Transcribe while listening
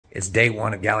It's day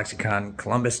one of GalaxyCon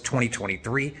Columbus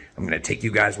 2023. I'm going to take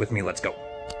you guys with me. Let's go.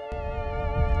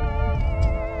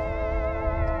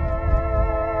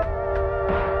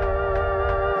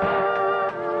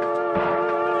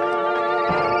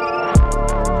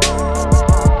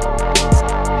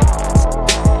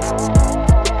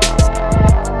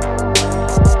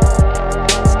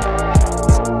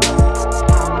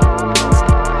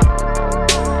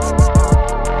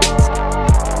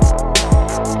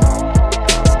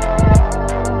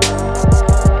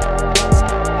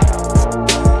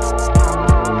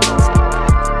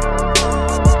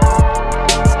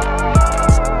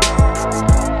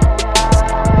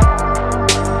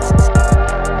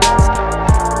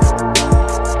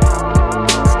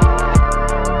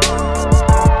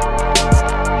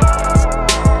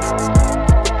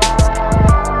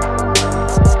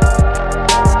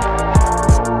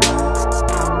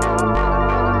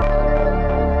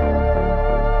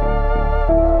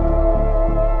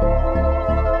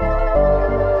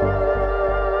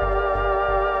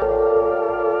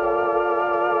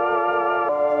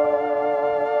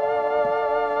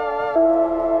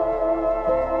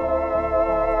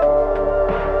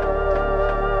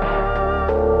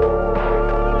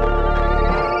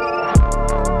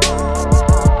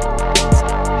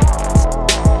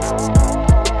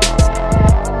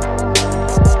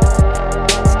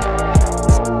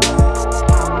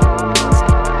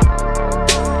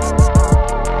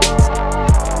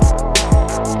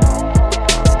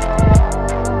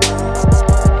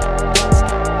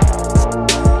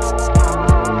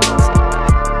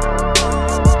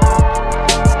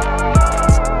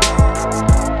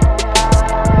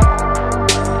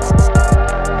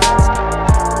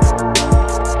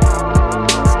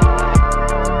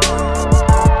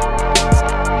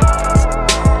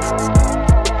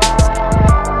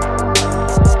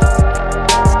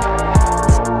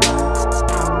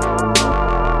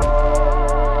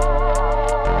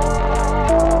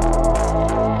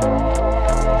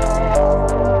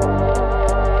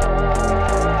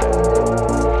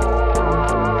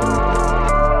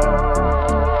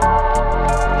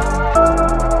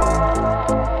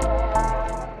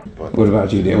 What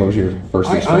about you, Dan? What was your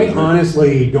first exposure? I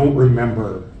honestly don't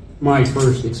remember my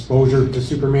first exposure to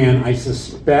Superman. I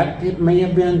suspect it may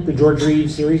have been the George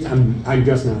Reeves series. I'm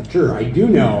just not sure. I do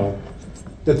know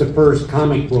that the first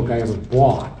comic book I ever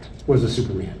bought was a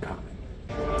Superman comic.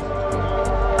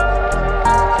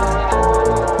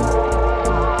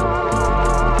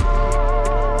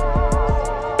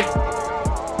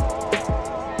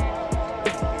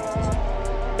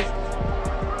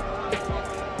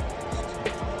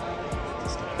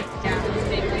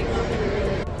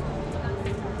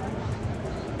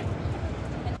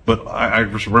 But I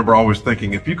just remember always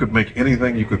thinking, if you could make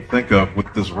anything you could think of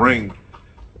with this ring,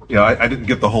 I didn't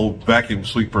get the whole vacuum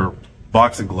sweeper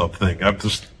boxing glove thing. I'm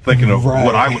just thinking of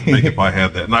what I would make if I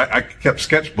had that. And I kept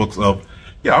sketchbooks of,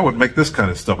 I would make this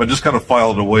kind of stuff. I just kind of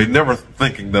filed it away, never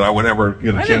thinking that I would ever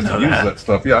get a chance to use that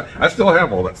stuff. Yeah, I still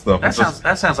have all that stuff.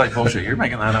 That sounds like bullshit. You're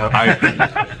making that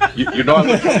up. You're not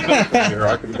looking here.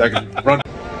 I can run.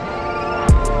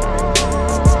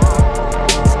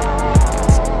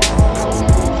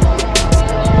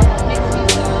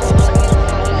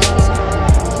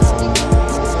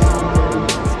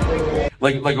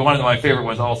 Like one of my favorite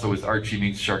ones also was Archie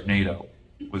Meets Sharknado.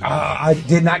 I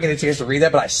did not get a chance to read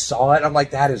that, but I saw it. I'm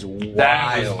like, that is wild.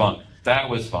 That was fun. That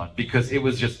was fun because it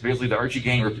was just basically the Archie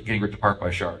gang getting ripped apart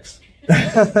by sharks.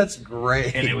 That's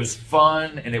great. And it was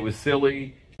fun and it was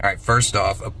silly. All right, first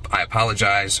off, I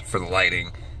apologize for the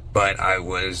lighting, but I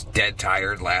was dead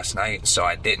tired last night, so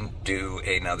I didn't do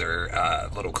another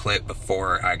little clip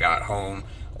before I got home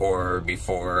or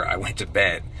before I went to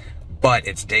bed. But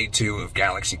it's day 2 of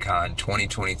GalaxyCon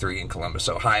 2023 in Columbus,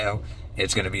 Ohio.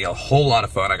 It's going to be a whole lot of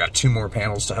fun. I got 2 more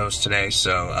panels to host today,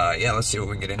 so yeah, let's see what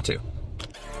we can get into.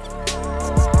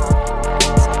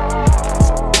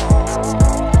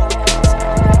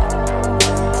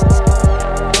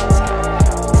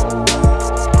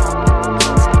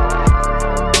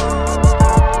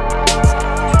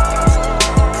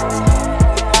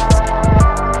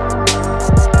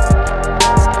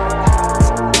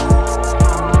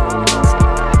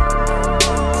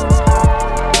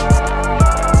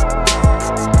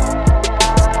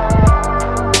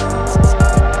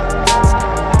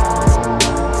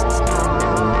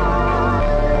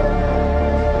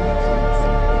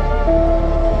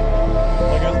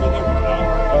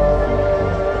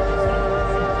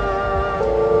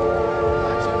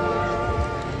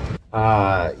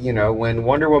 You know, when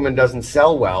Wonder Woman doesn't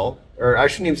sell well, or I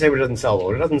shouldn't even say it doesn't sell well,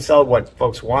 it doesn't sell what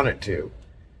folks want it to,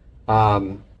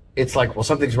 it's like, well,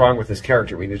 something's wrong with this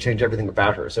character. We need to change everything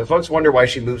about her. So folks wonder why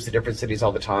she moves to different cities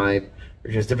all the time,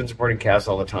 or she has different supporting casts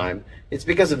all the time. It's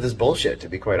because of this bullshit, to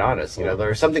be quite honest. You know,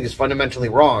 there's something is fundamentally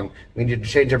wrong. We need to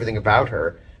change everything about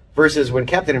her. Versus when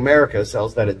Captain America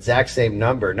sells that exact same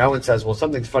number, no one says, well,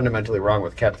 something's fundamentally wrong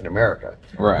with Captain America.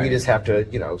 Right. We just have to,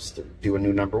 you know, do a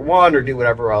new #1 or do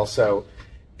whatever else. So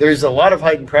there's a lot of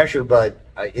heightened pressure, but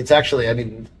it's actually, I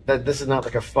mean, this is not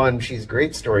like a fun, she's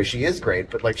great story. She is great,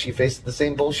 but like she faces the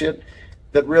same bullshit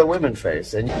that real women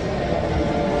face. And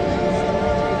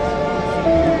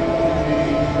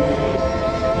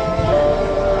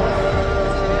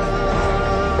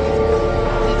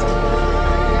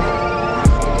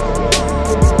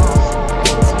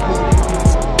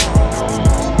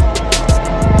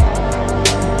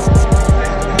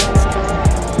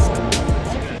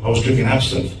I was drinking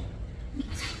absinthe.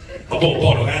 I bought a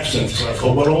bottle of absinthe because I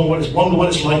thought, well, I wonder what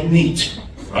it's like neat,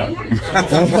 right?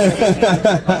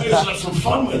 I just have some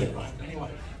fun with it, right? Anyway,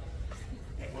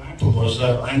 what happened was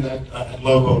I had that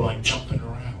logo like jumping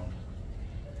around,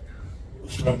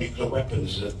 throwing nuclear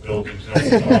weapons at buildings and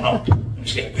everything going up, and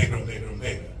it's getting bigger and bigger and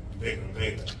bigger and bigger and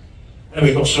bigger.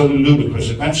 Anyway, it got so ludicrous.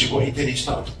 Eventually, what he did, he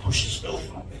started to push this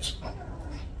building like this.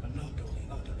 Another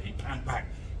building, he panned back,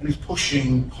 and he's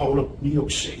pushing whole of New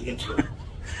York City into it.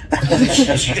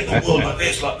 He's hit the wall like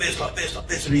this, like this, like this, like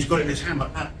this, and he's got it in his hand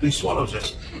like that, and he swallows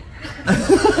it.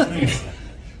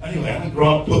 Anyway, and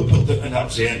Grant put the, and that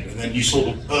was the end, and then you saw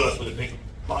the earth with a big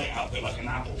bite out there like an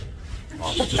apple.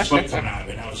 Just smoke coming out of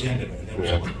it, and that was the end of it. And then it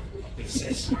was like, what's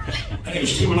this? And it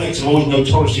was too late, so I was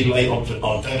notoriously late on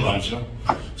deadlines, you know.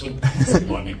 So,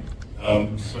 I mean,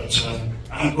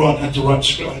 and Grant had to write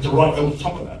script, I had to write over the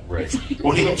top of that. Right.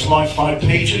 When he got to my 5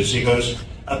 pages, he goes,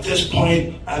 at this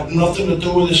point, I have nothing to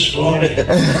do with this story.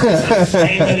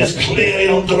 Damon is clearly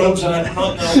on drugs and I do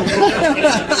not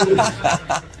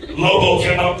know. Lobo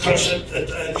cannot crush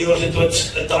the earth into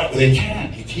a diamond. They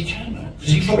can. He can now.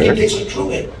 Because he fucking gets it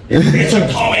through it. It's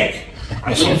a comic. I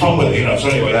had some fun with it, you know. So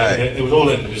anyway, it was all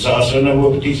in a disaster and I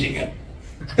worked with DC again.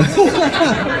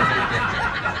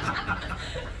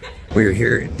 We're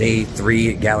here at day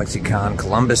 3 at GalaxyCon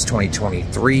Columbus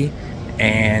 2023.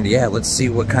 And yeah, let's see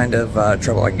what kind of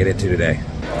trouble I can get into today.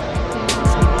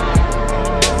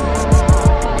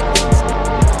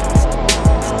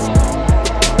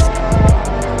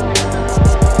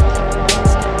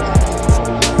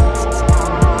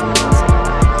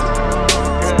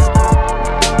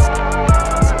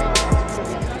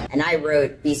 And I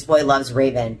wrote Beast Boy Loves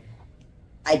Raven.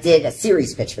 I did a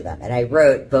series pitch for them, and I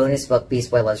wrote bonus book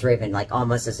Beast Boy Loves Raven like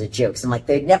almost as a joke. So I'm like,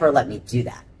 they'd never let me do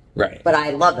that. Right. But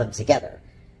I love them together.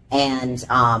 And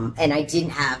I didn't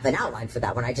have an outline for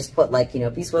that one. I just put like, you know,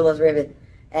 Beast Boy Loves Raven.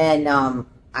 And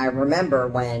I remember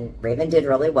when Raven did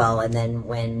really well, and then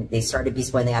when they started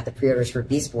Beast Boy and they got the pre-orders for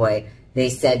Beast Boy, they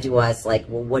said to us, like,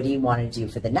 well, what do you want to do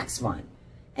for the next one?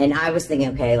 And I was thinking,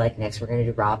 okay, like next we're going to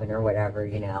do Robin or whatever,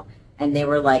 you know. And they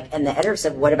were like, and the editor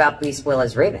said, what about Beast Boy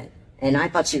Loves Raven? And I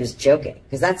thought she was joking,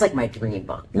 because that's like my dream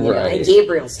book. You know? And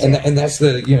Gabriel's too. And that's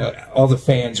the, you know, all the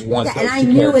fans want those and I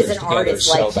two knew as an together artist,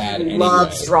 so like, bad he anyway.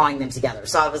 loves drawing them together.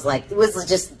 So I was like, it was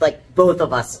just like both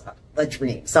of us a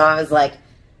dream. So I was like,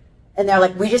 and they're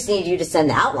like, we just need you to send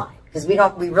the outline, because we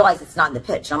realize it's not in the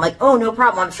pitch. And I'm like, oh, no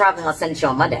problem. I'm traveling. I'll send it to you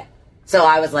on Monday. So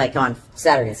I was like, on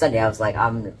Saturday and Sunday, I was like,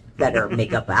 I'm better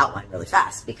make up an outline really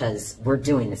fast, because we're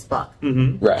doing this book.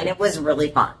 Mm-hmm. Right. And it was really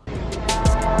fun.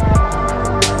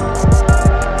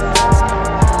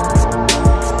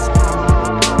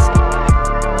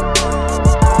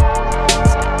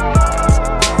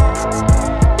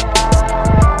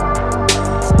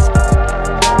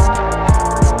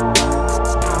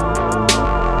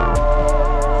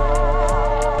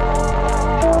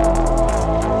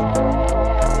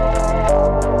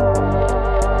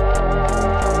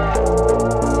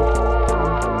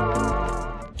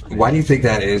 Why do you think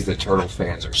that is that Turtle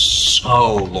fans are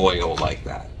so loyal like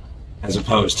that? As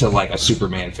opposed to like a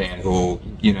Superman fan who will,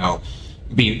 you know,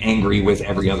 be angry with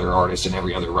every other artist and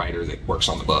every other writer that works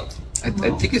on the book? I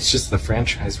think it's just the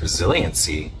franchise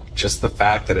resiliency. Just the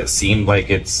fact that it seemed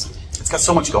like it's got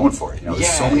so much going for it. You know,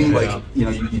 there's so many, like, you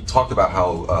know, you talked about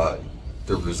how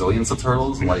the resilience of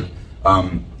Turtles. And, like,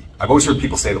 I've always heard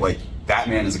people say that, like,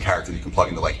 Batman is a character that you can plug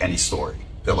into, like, any story.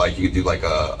 That, like, you could do like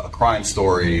a crime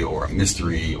story or a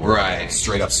mystery or like,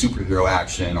 straight up superhero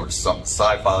action or some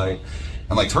sci-fi,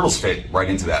 and like Turtles fit right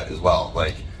into that as well.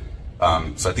 Like,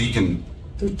 so I think you can.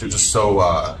 They're just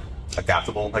so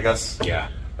adaptable, I guess. Yeah,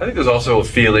 I think there's also a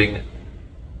feeling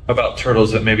about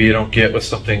Turtles that maybe you don't get with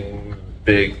something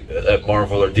big at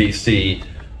Marvel or DC,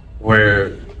 where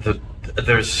the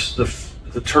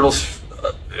Turtles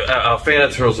a fan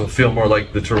of Turtles will feel more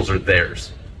like the Turtles are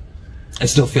theirs. It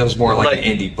still feels more like an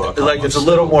indie book. Like almost. it's a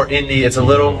little more indie. It's a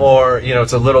little more,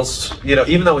 it's a little,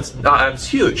 even though it's not, it's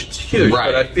huge. It's huge.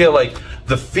 Right. But I feel like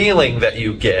the feeling that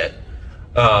you get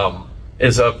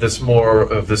is of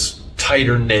this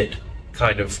tighter knit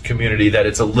kind of community. That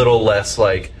it's a little less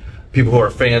like people who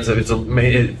are fans of it.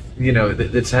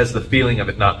 It has the feeling of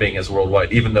it not being as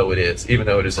worldwide, even though it is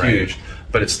Right. huge.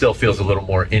 But it still feels a little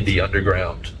more indie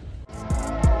underground.